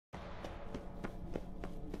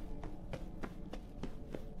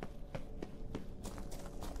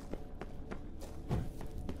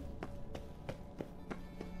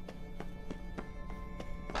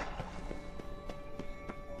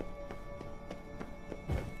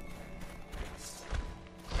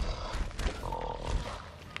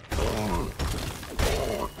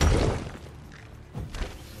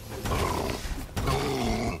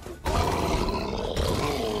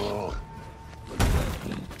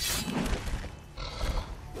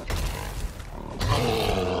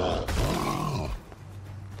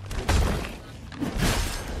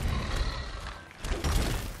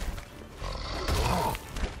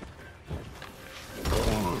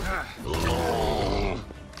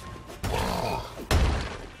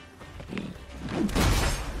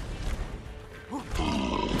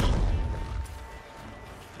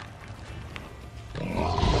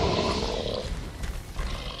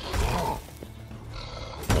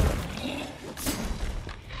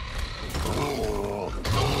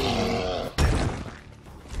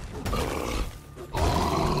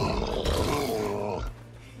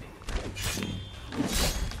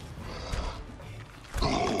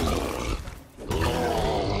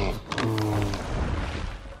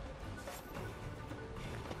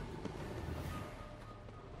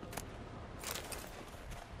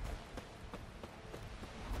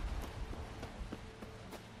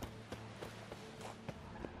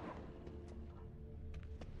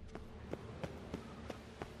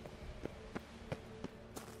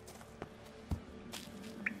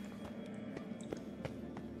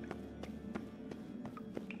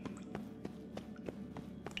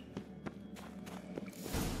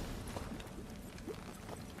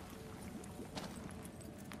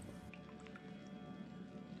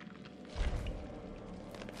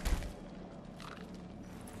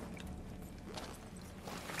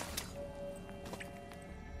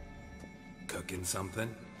stuck in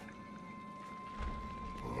something?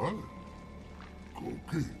 Huh?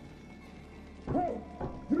 Cookie? Hey!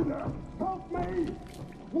 You there! Help me!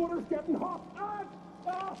 Water's getting hot!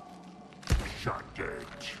 Shut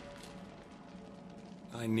it.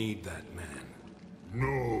 I need that man.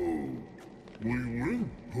 No. We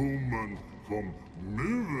went home and from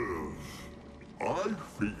mirrors. I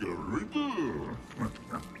figure it.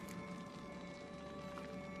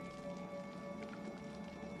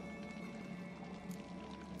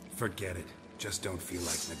 Forget it. Just don't feel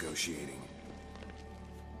like negotiating.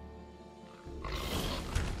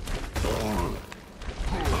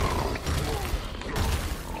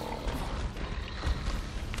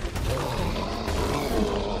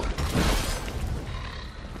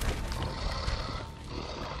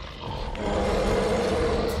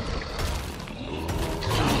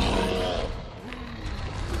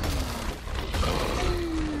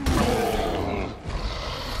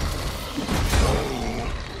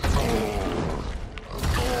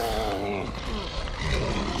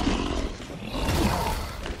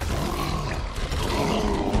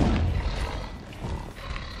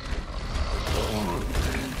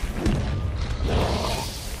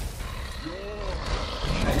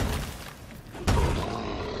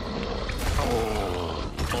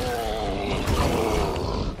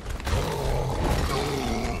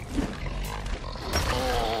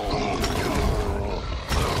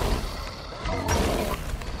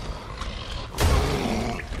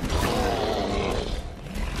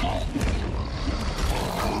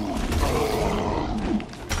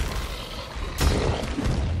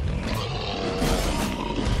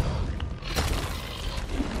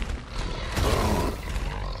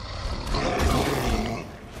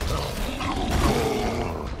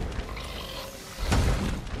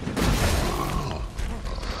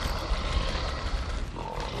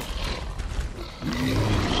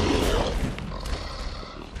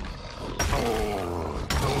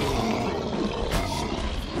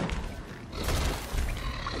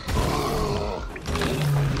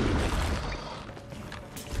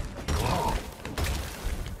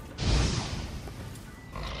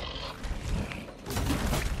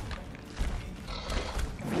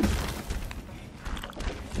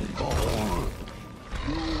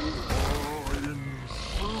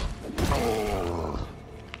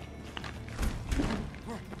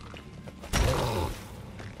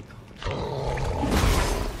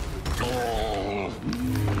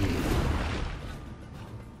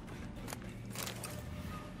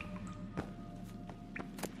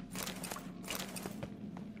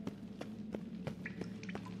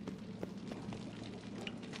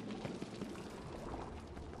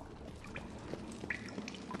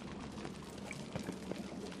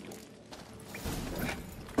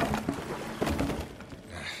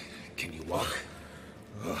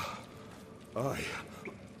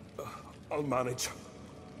 I'll manage.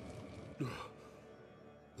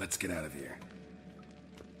 Let's get out of here.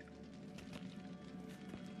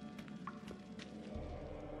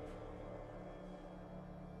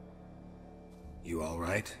 You all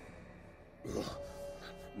right?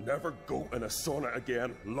 Never go in a sauna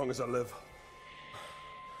again, long as I live.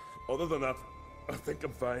 Other than that, I think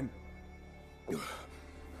I'm fine.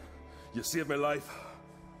 You saved my life.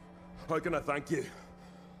 How can I thank you?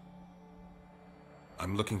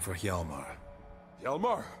 I'm looking for Hjalmar.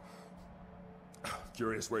 Hjalmar?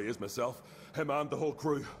 Curious where he is myself. Him and the whole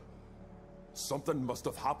crew. Something must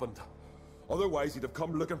have happened. Otherwise he'd have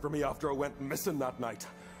come looking for me after I went missing that night.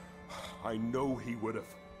 I know he would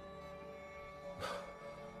have.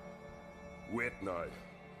 Wait now.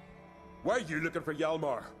 Why are you looking for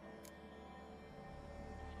Hjalmar?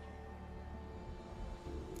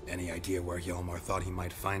 Any idea where Hjalmar thought he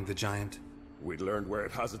might find the giant? We'd learned where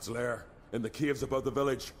it has its lair. In the caves above the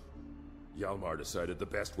village. Hjalmar decided the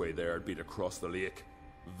best way there would be to cross the lake.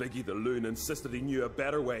 Viggy the loon insisted he knew a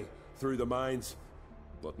better way, through the mines.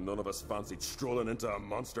 But none of us fancied strolling into a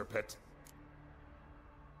monster pit.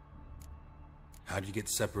 How'd you get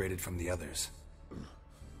separated from the others?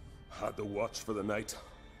 Had to watch for the night.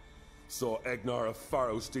 Saw Egnar of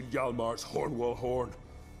Pharaoh steal Hjalmar's Hornwall horn.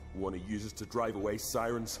 One he uses to drive away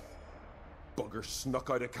sirens. Bugger snuck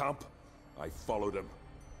out of camp. I followed him.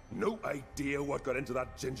 No idea what got into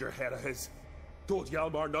that ginger head of his. Told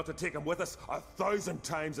Hjalmar not to take him with us 1,000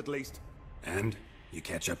 times at least. And? You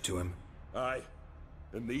catch up to him? Aye.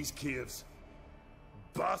 In these caves.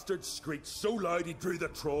 Bastard screeched so loud he drew the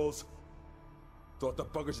trolls. Thought the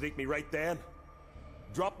buggers would eat me right then.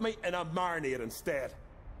 Dropped me in a marinade instead.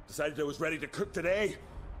 Decided I was ready to cook today.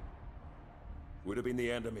 Would have been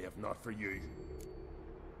the end of me if not for you.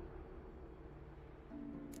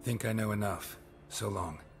 Think I know enough. So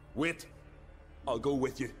long. Wait. I'll go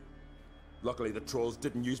with you. Luckily the trolls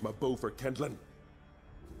didn't use my bow for kindling.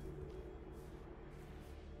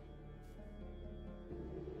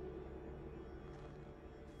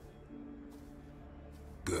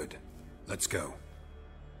 Good. Let's go.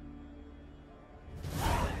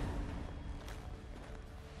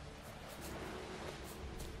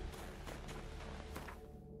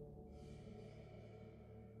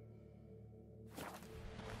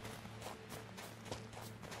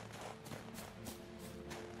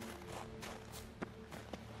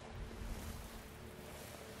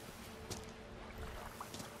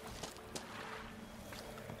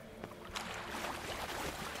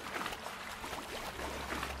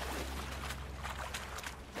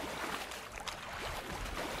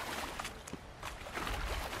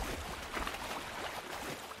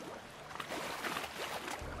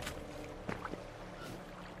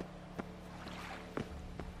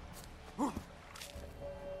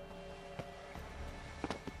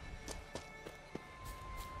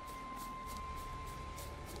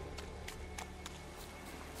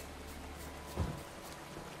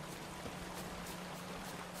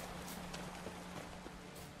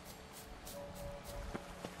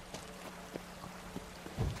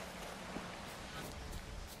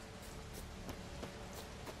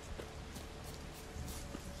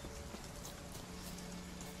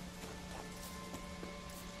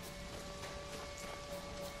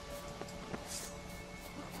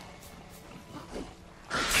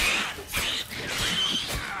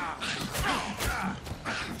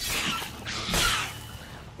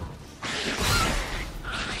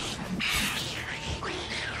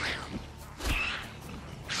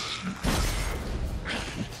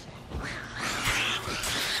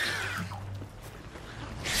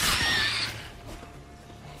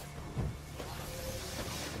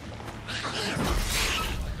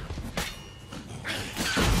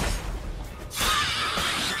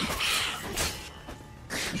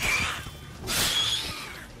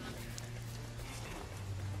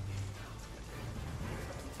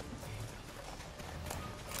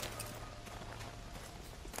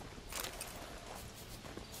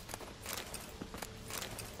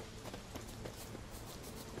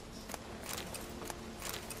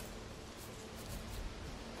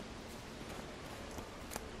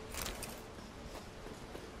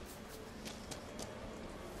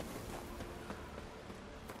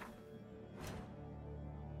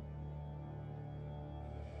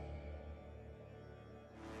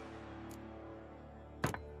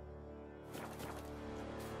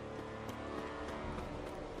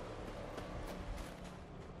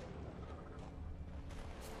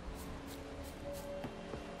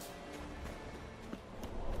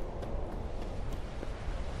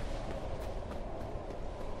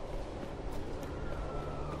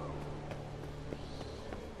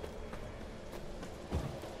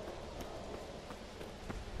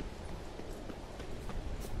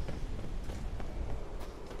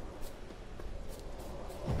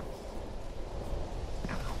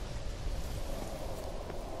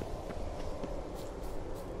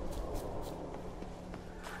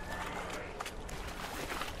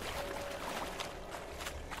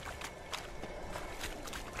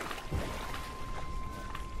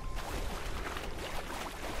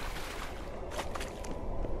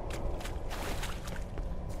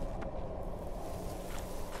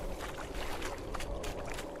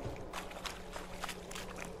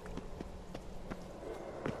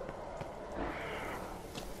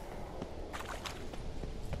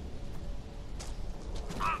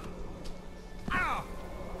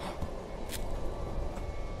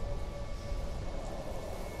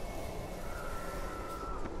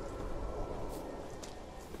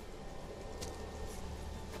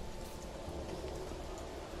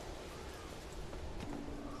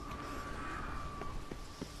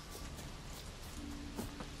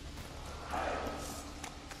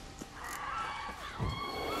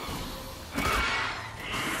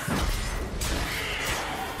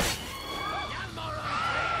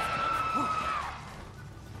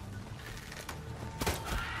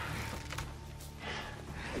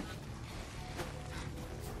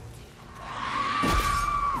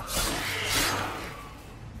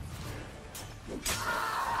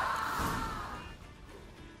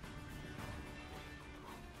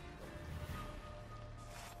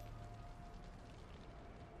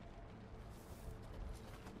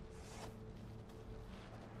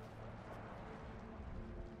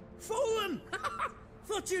 Fallen!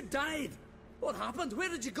 Thought you died. What happened? Where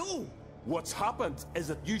did you go? What's happened is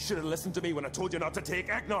that you should have listened to me when I told you not to take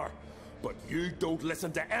Agnar. But you don't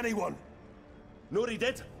listen to anyone. Know what he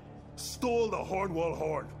did? Stole the Hornwall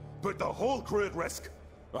horn. Put the whole crew at risk.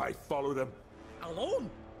 I followed him. Alone?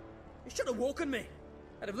 You should have woken me.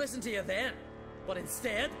 I'd have listened to you then. But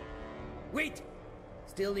instead... Wait!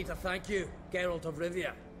 Still need to thank you, Geralt of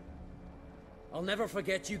Rivia. I'll never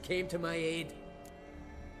forget you came to my aid.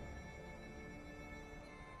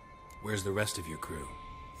 Where's the rest of your crew?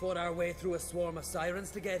 Fought our way through a swarm of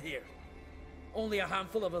sirens to get here. Only a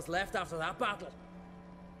handful of us left after that battle.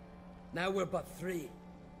 Now we're but 3.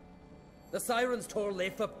 The sirens tore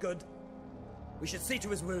Leif up good. We should see to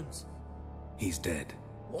his wounds. He's dead.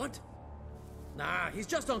 What? Nah, he's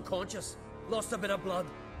just unconscious. Lost a bit of blood.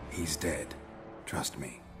 He's dead. Trust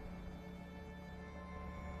me.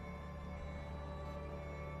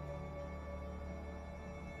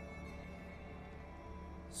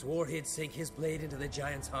 Swore he'd sink his blade into the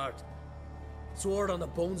giant's heart. Swore it on the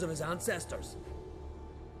bones of his ancestors.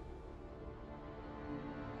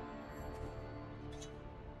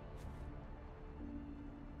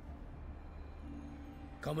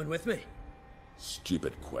 Coming with me?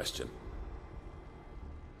 Stupid question.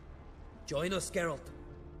 Join us, Geralt.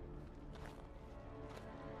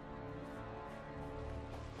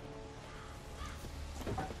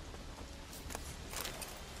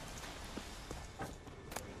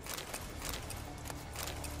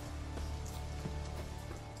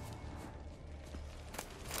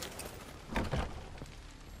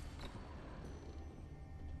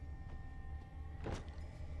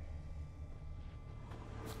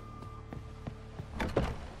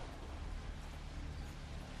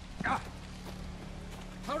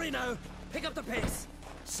 Hurry now! Pick up the pace!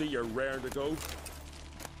 See you're raring to go?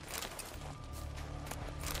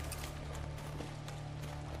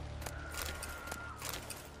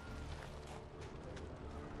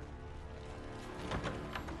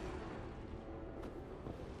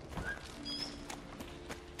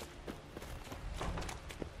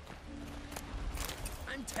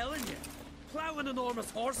 I'm telling you, plow an enormous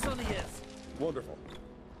horse son he is. Wonderful.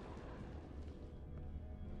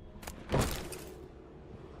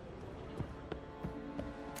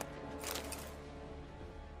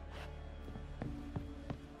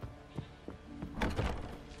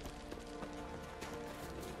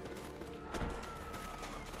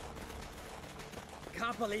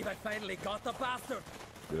 Can't believe I finally got the bastard.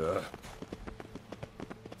 Yeah.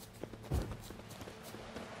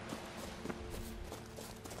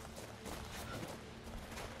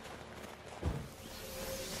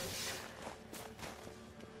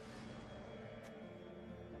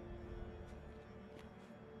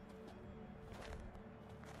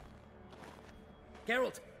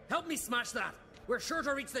 Geralt, help me smash that. We're sure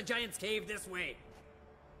to reach the giant's cave this way.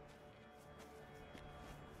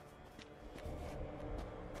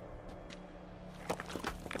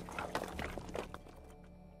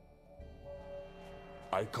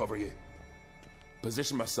 I cover you.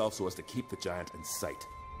 Position myself so as to keep the giant in sight.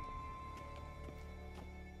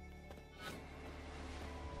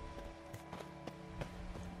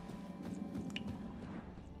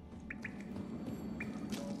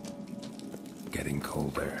 Getting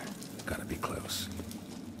colder. Gotta be close.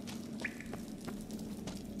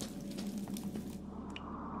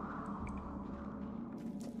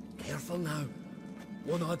 Careful now.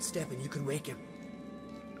 One odd step and you can wake him.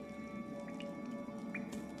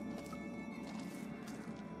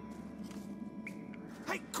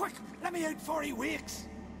 Hey, quick! Let me out before he wakes!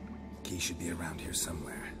 Key should be around here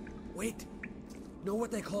somewhere. Wait. Know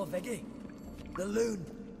what they call Viggy? The loon.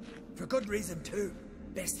 For good reason, too.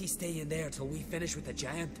 Best he stay in there till we finish with the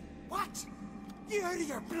giant. What? You out of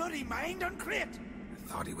your bloody mind, Uncrate? I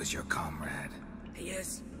thought he was your comrade. He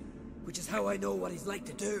is. Which is how I know what he's like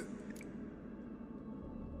to do.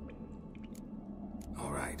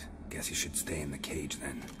 Alright, guess you should stay in the cage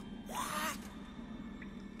then. What?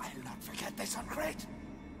 I'll not forget this, Uncrate.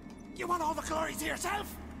 You want all the glory to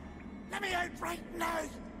yourself? Let me out right now!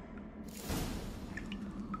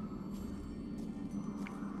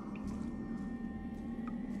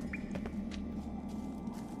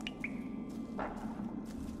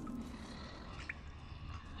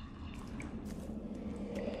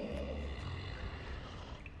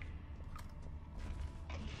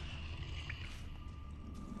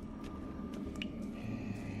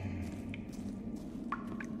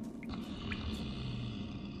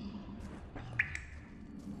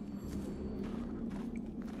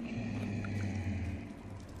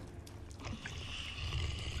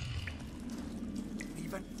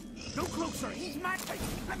 No closer! He's mad!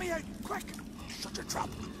 Let me out! Quick! Shut your trap!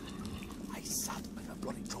 I sat like a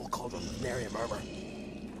bloody troll cauldron with nary a murmur.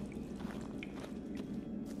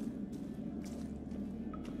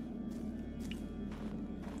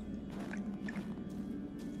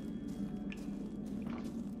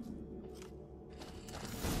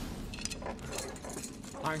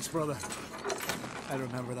 Thanks, brother. I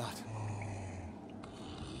remember that.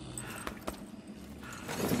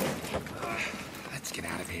 Let's get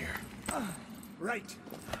out of here. Right.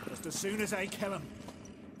 Just as soon as I kill him.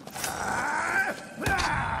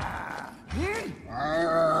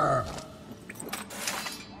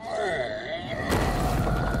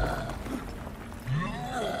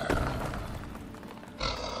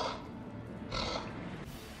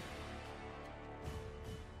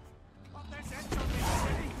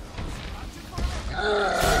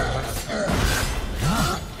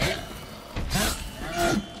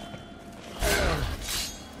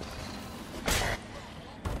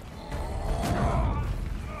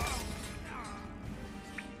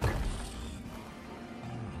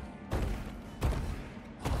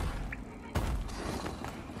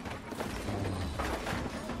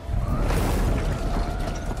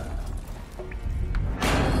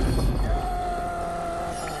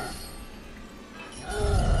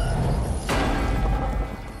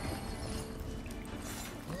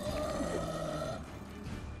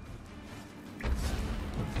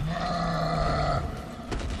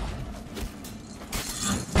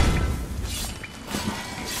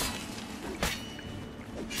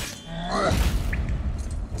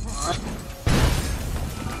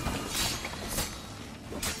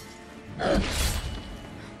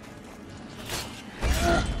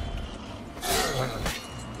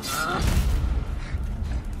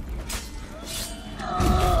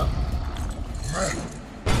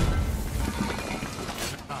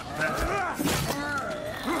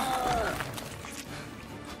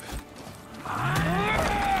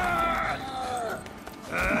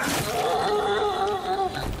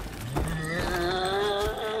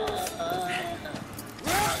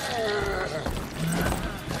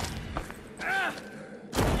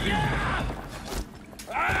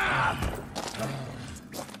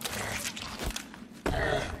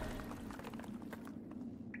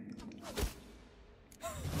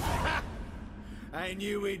 I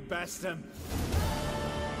knew we'd best him.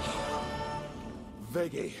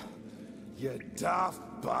 Viggy, you daft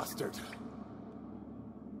bastard.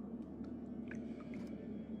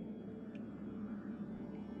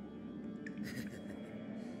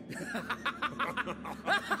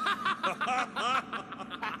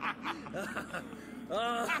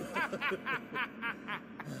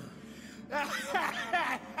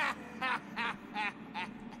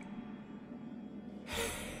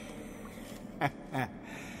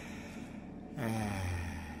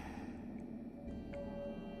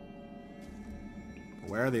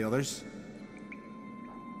 Where are the others?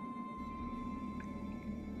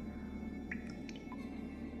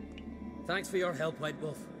 Thanks for your help, White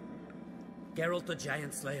Wolf. Geralt the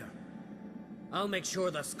Giant Slayer. I'll make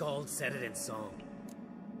sure the Scald said it in song.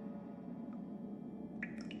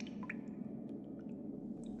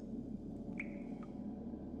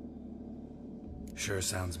 Sure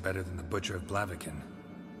sounds better than the Butcher of Blaviken.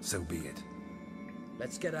 So be it.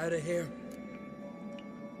 Let's get out of here.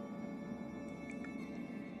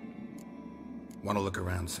 Want to look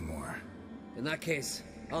around some more? In that case,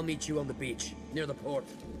 I'll meet you on the beach, near the port.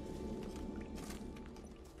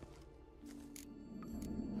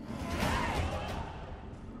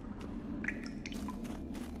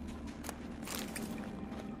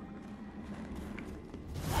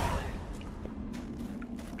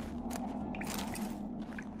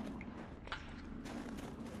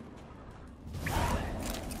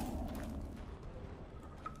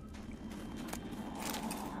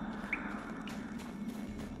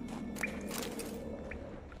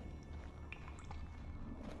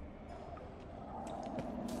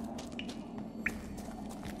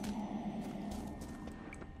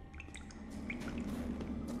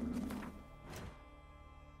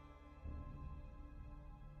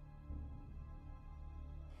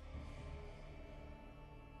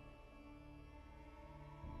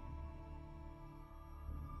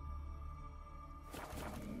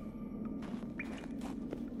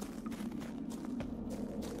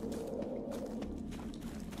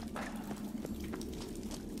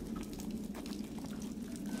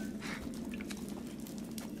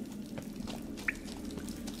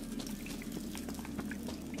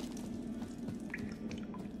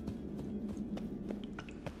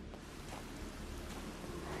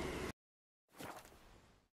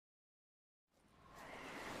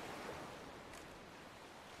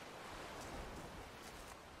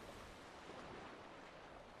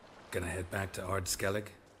 Gonna head back to Ard Skellig?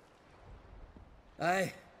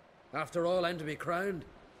 Aye. After all, I'm to be crowned.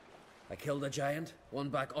 I killed a giant, won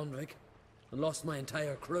back Unvik, and lost my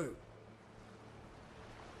entire crew.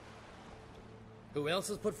 Who else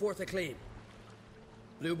has put forth a claim?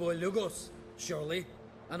 Blue Boy Lugos, surely.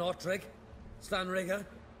 And Ottrig, Svanrigger.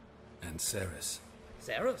 And Ceres.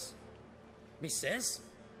 Ceres? Me sis?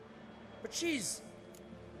 But she's...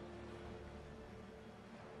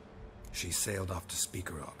 She sailed off to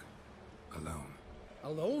Speakerog. Alone.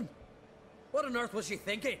 Alone? What on earth was she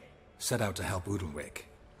thinking? Set out to help Udalric.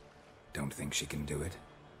 Don't think she can do it?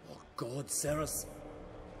 Oh God, Ceres.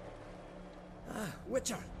 Ah,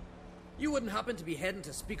 Witcher. You wouldn't happen to be heading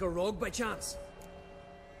to Speaker Rogue by chance?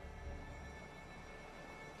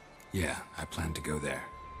 Yeah, I plan to go there.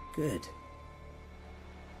 Good.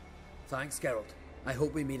 Thanks, Geralt. I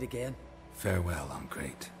hope we meet again. Farewell,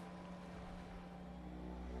 Uncrate.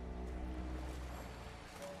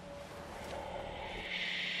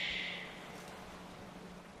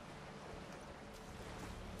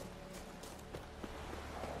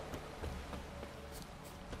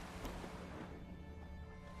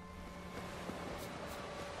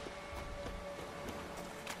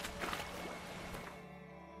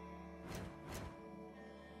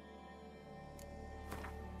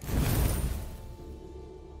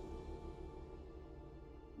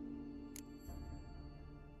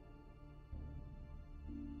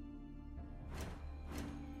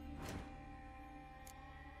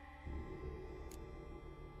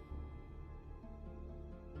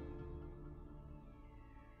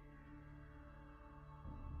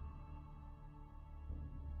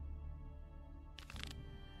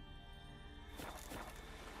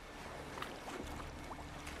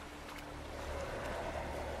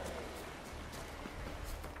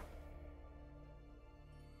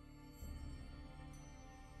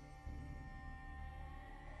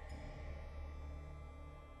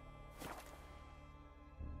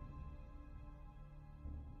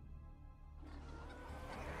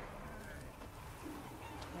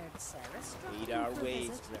 Lead our ways,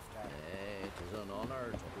 Drifter. It is an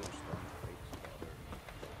honor to host them together.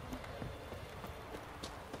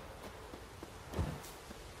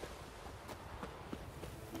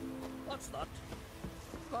 What's that?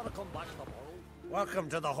 Gotta come back tomorrow. Welcome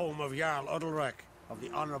to the home of Jarl Udalric of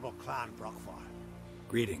the Honourable Clan Brockfire.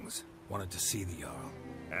 Greetings. Wanted to see the Jarl.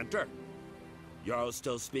 Enter. Jarl's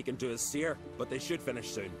still speaking to his seer, but they should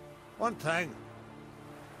finish soon. One thing.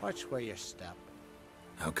 Watch where you step.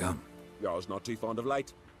 How come? Jarl's not too fond of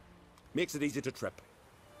light. Makes it easy to trip.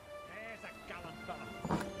 There's a gallant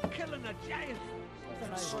fella. Killing a giant.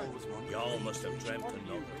 Y'all must have dreamt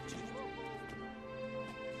another.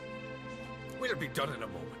 We'll be done in a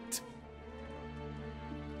moment.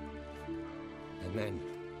 And then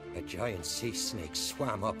a giant sea snake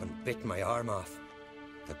swam up and bit my arm off.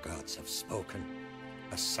 The gods have spoken.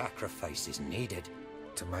 A sacrifice is needed.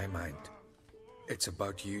 To my mind, it's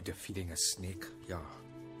about you defeating a snake, Jarl.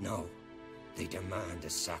 No, they demand a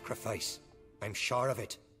sacrifice. I'm sure of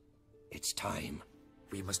it. It's time.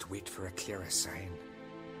 We must wait for a clearer sign.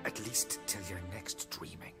 At least till your next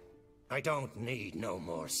dreaming. I don't need no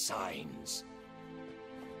more signs.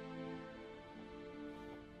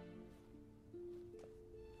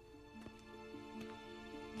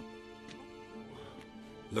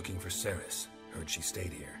 Looking for Ceres. Heard she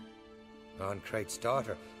stayed here. Oncrate's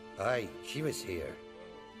daughter. Aye, she was here.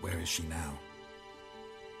 Where is she now?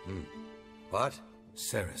 What?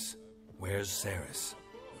 Ceres. Where's Ceres?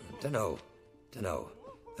 Dunno.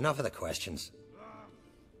 Enough of the questions.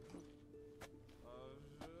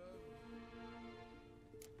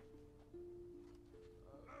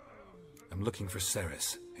 I'm looking for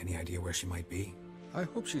Ceres. Any idea where she might be? I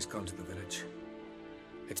hope she's gone to the village.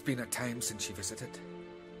 It's been a time since she visited.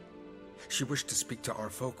 She wished to speak to our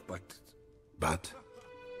folk, but... But?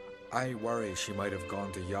 I worry she might have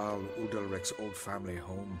gone to Jarl Udalric's old family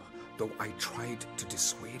home, though I tried to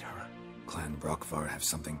dissuade her. Clan Brockvar have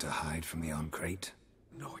something to hide from the Oncrate?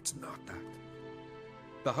 No, it's not that.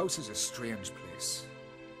 The house is a strange place.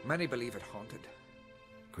 Many believe it haunted.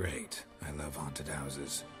 Great. I love haunted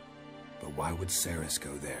houses. But why would Ceres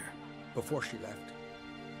go there? Before she left,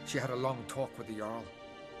 she had a long talk with the Jarl.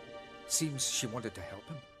 Seems she wanted to help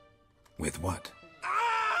him. With what?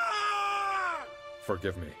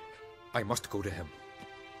 Forgive me. I must go to him.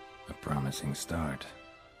 A promising start.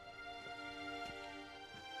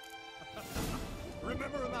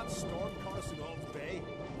 Remember in that storm crossing Old Bay?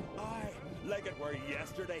 Aye, like it were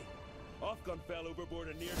yesterday. Ofcon fell overboard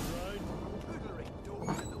and near drowned. Udalric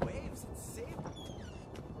dove in the waves and saved them.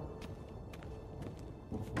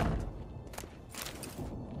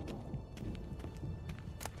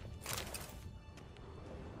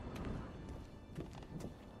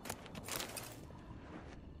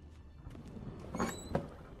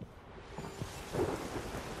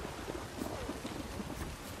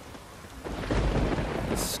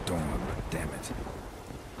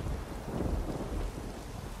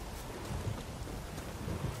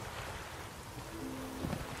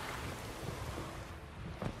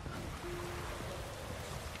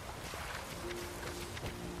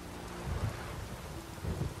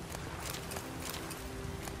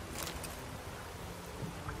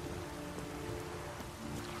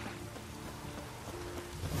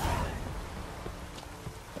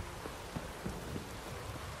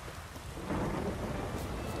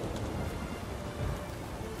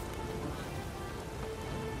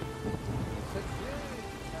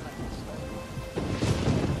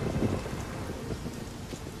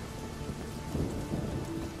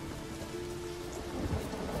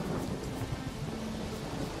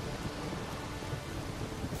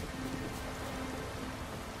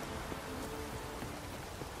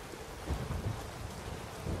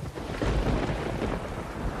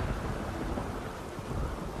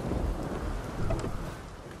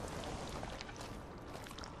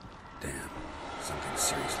 something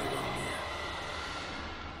seriously wrong here.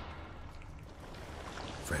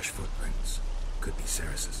 Fresh footprints. Could be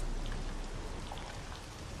Ceres's.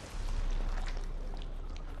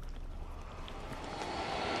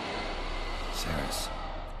 Ceres.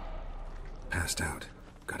 Passed out.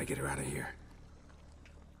 Gotta get her out of here.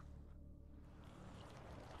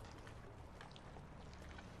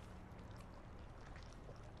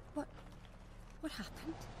 What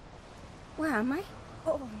happened? Where am I?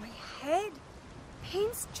 Oh, my head.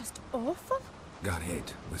 Pain's just awful. Got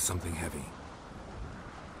hit with something heavy.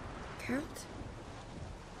 Geralt?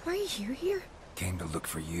 Why are you here? Came to look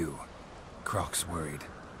for you. Croc's worried.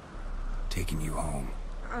 Taking you home.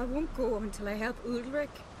 I won't go until I help Ulrich.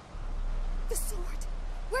 The sword!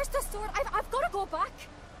 Where's the sword? I've got to go back!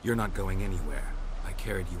 You're not going anywhere. I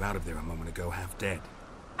carried you out of there a moment ago, half dead.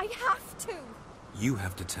 I have to! You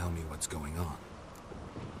have to tell me what's going on.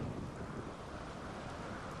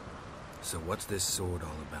 So what's this sword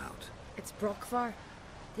all about? It's Brokvar,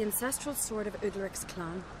 the ancestral sword of Udalric's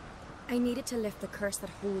clan. I needed to lift the curse that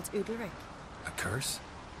holds Udalric. A curse?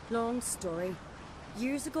 Long story.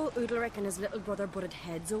 Years ago, Udalric and his little brother butted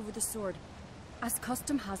heads over the sword. As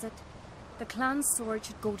custom has it, the clan's sword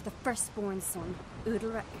should go to the firstborn son,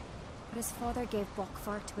 Udalric. But his father gave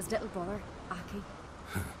Brokvar to his little brother, Aki.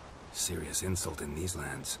 Serious insult in these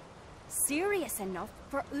lands. Serious enough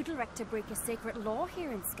for Udalric to break a sacred law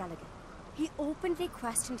here in Skellige. He openly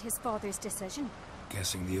questioned his father's decision.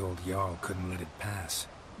 Guessing the old Jarl couldn't let it pass.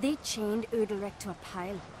 They chained Udalric to a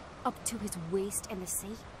pile, up to his waist in the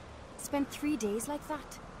sea. Spent 3 days like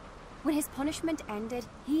that. When his punishment ended,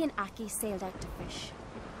 he and Aki sailed out to fish.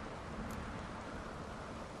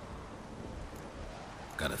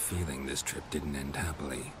 Got a feeling this trip didn't end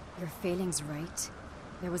happily. Your feeling's right.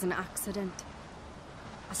 There was an accident.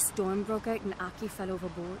 A storm broke out and Aki fell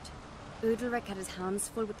overboard. Udalric had his hands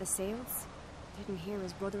full with the sails. Didn't hear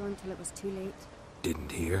his brother until it was too late.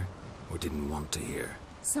 Didn't hear, or didn't want to hear?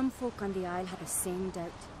 Some folk on the Isle had the same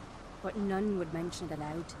doubt, but none would mention it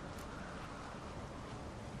aloud.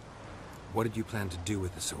 What did you plan to do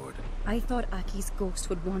with the sword? I thought Aki's ghost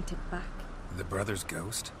would want it back. The brother's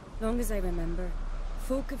ghost? Long as I remember,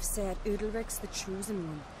 folk have said Udalric's the chosen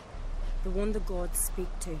one. The one the gods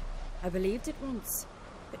speak to. I believed it once,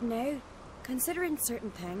 but now, considering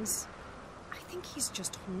certain things, I think he's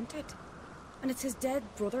just haunted. And it's his dead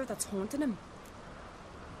brother that's haunting him.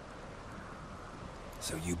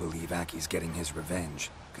 So you believe Aki's getting his revenge,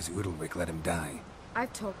 because Udalric let him die?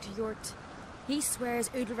 I've talked to Yort. He swears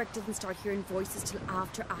Udalric didn't start hearing voices till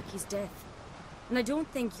after Aki's death. And I don't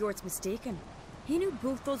think Yort's mistaken. He knew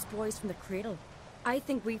both those boys from the cradle. I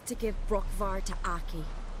think we've to give Brokvar to Aki,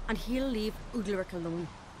 and he'll leave Udalric alone.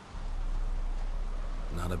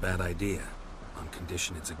 Not a bad idea, on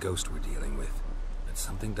condition it's a ghost we're dealing with. But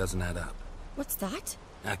something doesn't add up. What's that?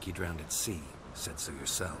 Aki drowned at sea, said so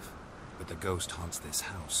yourself. But the ghost haunts this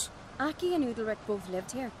house. Aki and Udalric both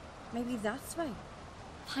lived here. Maybe that's why.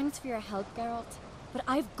 Thanks for your help, Geralt. But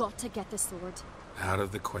I've got to get the sword. Out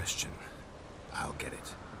of the question. I'll get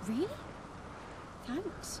it. Really?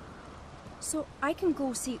 Thanks. So I can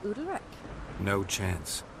go see Udalric? No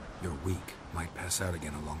chance. You're weak. Might pass out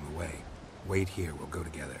again along the way. Wait here, we'll go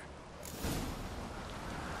together.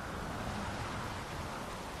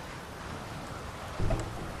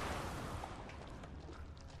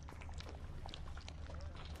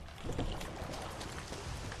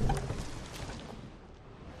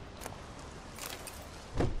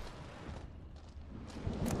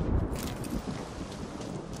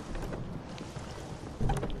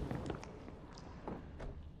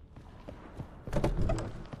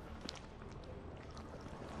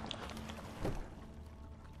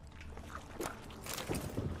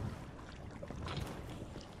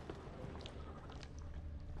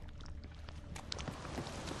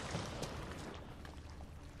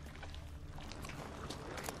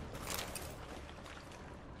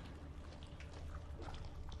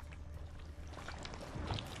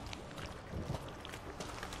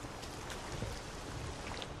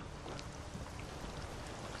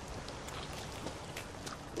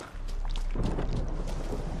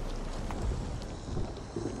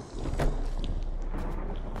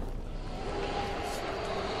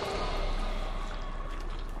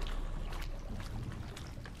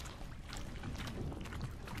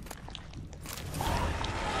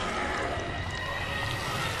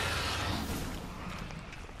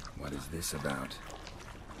 What is this about?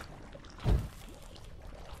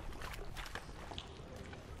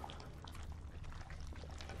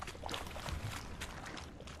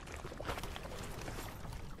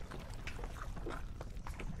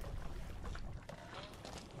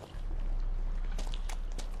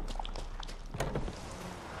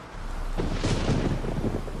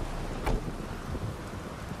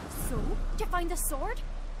 find the sword?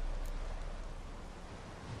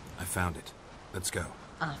 I found it. Let's go.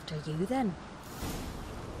 After you, then.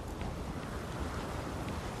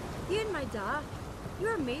 You and my dad, you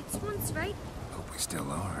were mates once, right? Hope we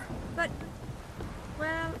still are. But,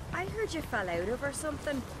 well, I heard you fell out over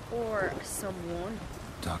something. Or someone.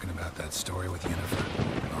 Talking about that story with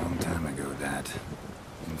Yennefer. Long time ago, that.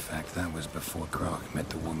 In fact, that was before Croc met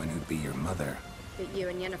the woman who'd be your mother. That you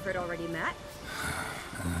and Yennefer had already met?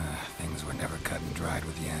 Things were never cut and dried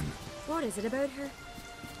with Yen. What is it about her?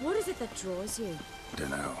 What is it that draws you?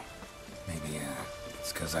 Dunno. Maybe,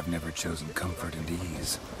 it's because I've never chosen comfort and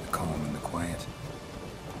ease, the calm and the quiet.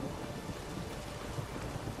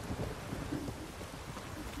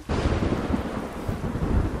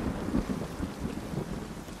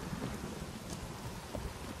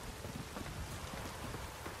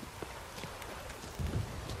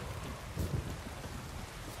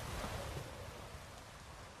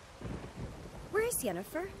 Where's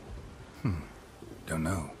Yennefer? Don't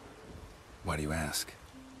know. Why do you ask?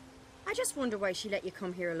 I just wonder why she let you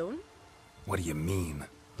come here alone. What do you mean,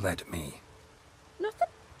 let me? Nothing.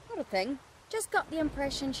 Not a thing. Just got the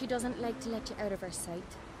impression she doesn't like to let you out of her sight.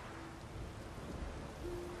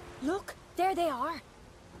 Look, there they are.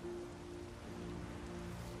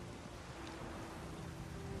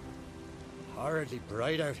 Horridly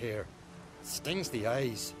bright out here. Stings the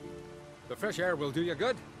eyes. The fresh air will do you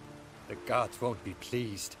good. The gods won't be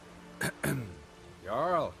pleased.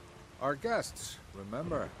 Jarl, our guests,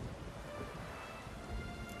 remember.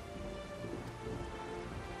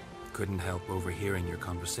 Couldn't help overhearing your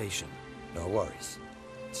conversation. No worries.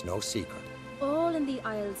 It's no secret. All in the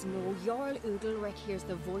Isles know Jarl Udalric hears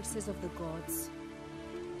the voices of the gods.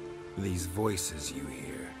 These voices you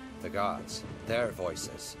hear. The gods. Their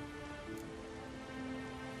voices.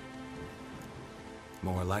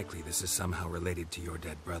 More likely this is somehow related to your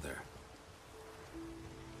dead brother.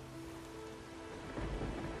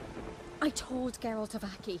 I told Geralt of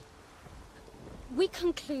Aki. We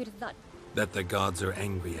concluded that... That the gods are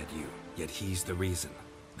angry at you, yet he's the reason.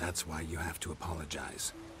 That's why you have to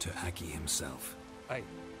apologize. To Aki himself. I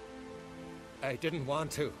didn't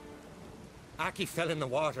want to. Aki fell in the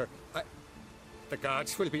water. The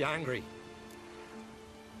gods will be angry.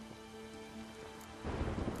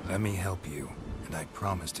 Let me help you, and I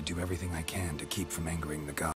promise to do everything I can to keep from angering the gods.